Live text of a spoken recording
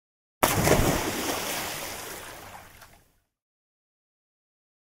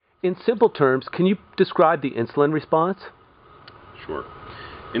in simple terms, can you describe the insulin response? Sure.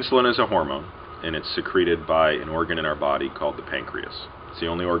 Insulin is a hormone, and it's secreted by an organ in our body called the pancreas. It's the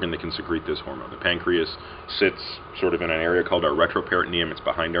only organ that can secrete this hormone. The pancreas sits sort of in an area called our retroperitoneum. It's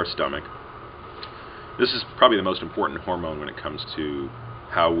behind our stomach. This is probably the most important hormone when it comes to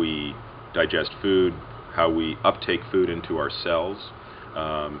how we digest food, how we uptake food into our cells,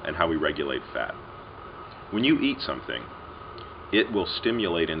 and how we regulate fat. When you eat something, it will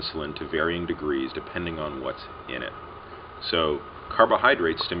stimulate insulin to varying degrees depending on what's in it. So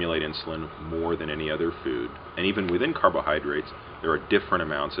carbohydrates stimulate insulin more than any other food, and even within carbohydrates, there are different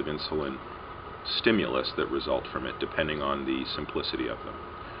amounts of insulin stimulus that result from it depending on the simplicity of them.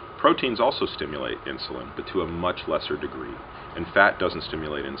 Proteins also stimulate insulin, but to a much lesser degree, and fat doesn't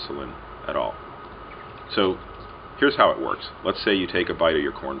stimulate insulin at all. So here's how it works. Let's say you take a bite of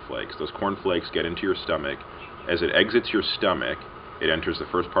your cornflakes. Those cornflakes get into your stomach. As it exits your stomach, it enters the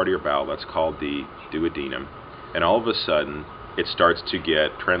first part of your bowel. That's called the duodenum. And all of a sudden, it starts to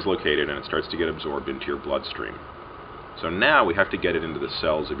get translocated and it starts to get absorbed into your bloodstream. So now we have to get it into the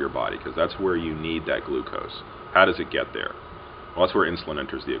cells of your body because that's where you need that glucose. How does it get there? Well, that's where insulin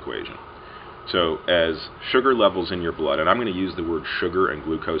enters the equation. So as sugar levels in your blood, and I'm going to use the word sugar and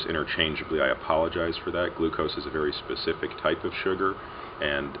glucose interchangeably, I apologize for that. Glucose is a very specific type of sugar,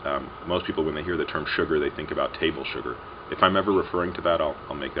 and most people, when they hear the term sugar, they think about table sugar. If I'm ever referring to that,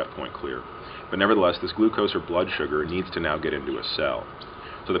 I'll make that point clear. But nevertheless, this glucose or blood sugar needs to now get into a cell.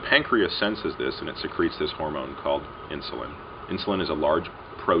 So the pancreas senses this, and it secretes this hormone called insulin. Insulin is a large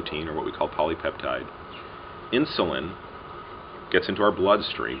protein, or what we call polypeptide. Insulin gets into our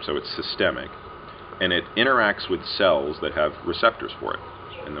bloodstream, so it's systemic, and it interacts with cells that have receptors for it.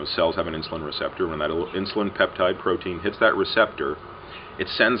 And those cells have an insulin receptor. When that insulin peptide protein hits that receptor, it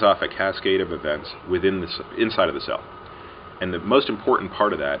sends off a cascade of events inside of the cell. And the most important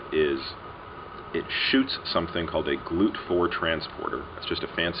part of that is it shoots something called a GLUT4 transporter. That's just a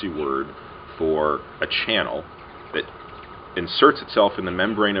fancy word for a channel that inserts itself in the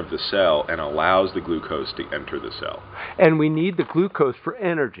membrane of the cell and allows the glucose to enter the cell. And we need the glucose for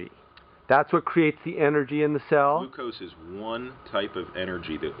energy. That's what creates the energy in the cell? Glucose is one type of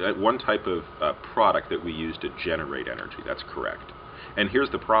energy, one type of product that we use to generate energy. That's correct. And here's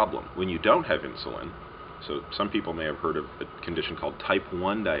the problem. When you don't have insulin, so some people may have heard of a condition called type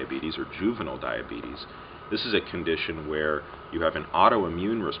 1 diabetes or juvenile diabetes. This is a condition where you have an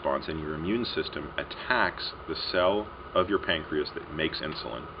autoimmune response and your immune system attacks the cell of your pancreas that makes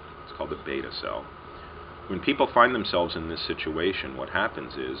insulin. It's called the beta cell. When people find themselves in this situation, what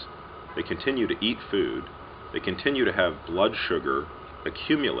happens is they continue to eat food, they continue to have blood sugar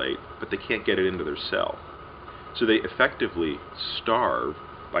accumulate, but they can't get it into their cell. So they effectively starve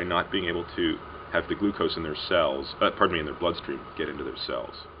by not being able to have the glucose in their cells, in their bloodstream, get into their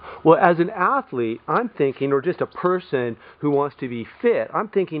cells. Well, as an athlete, I'm thinking, or just a person who wants to be fit, I'm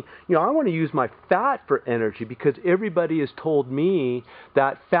thinking, I want to use my fat for energy because everybody has told me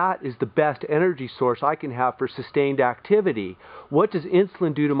that fat is the best energy source I can have for sustained activity. What does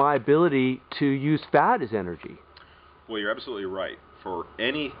insulin do to my ability to use fat as energy? Well, you're absolutely right. For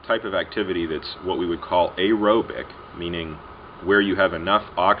any type of activity that's what we would call aerobic, meaning where you have enough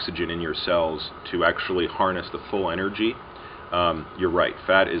oxygen in your cells to actually harness the full energy, you're right,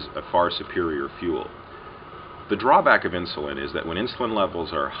 fat is a far superior fuel. The drawback of insulin is that when insulin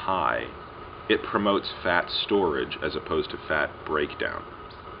levels are high, it promotes fat storage as opposed to fat breakdown.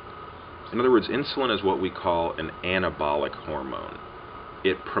 In other words, insulin is what we call an anabolic hormone.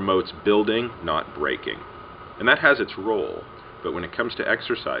 It promotes building, not breaking. And that has its role, but when it comes to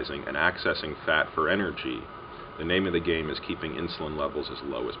exercising and accessing fat for energy, the name of the game is keeping insulin levels as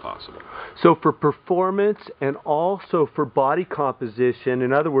low as possible. So for performance and also for body composition,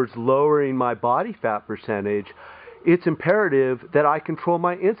 in other words, lowering my body fat percentage, it's imperative that I control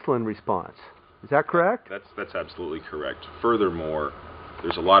my insulin response. Is that correct? That's absolutely correct. Furthermore,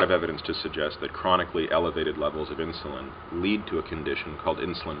 there's a lot of evidence to suggest that chronically elevated levels of insulin lead to a condition called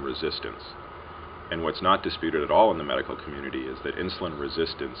insulin resistance. And what's not disputed at all in the medical community is that insulin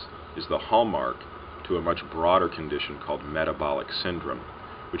resistance is the hallmark to a much broader condition called metabolic syndrome,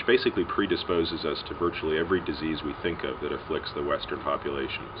 which basically predisposes us to virtually every disease we think of that afflicts the Western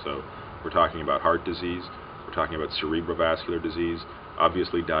population. So we're talking about heart disease, we're talking about cerebrovascular disease,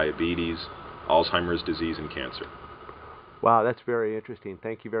 obviously diabetes, Alzheimer's disease, and cancer. Wow, that's very interesting.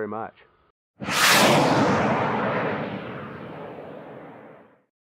 Thank you very much.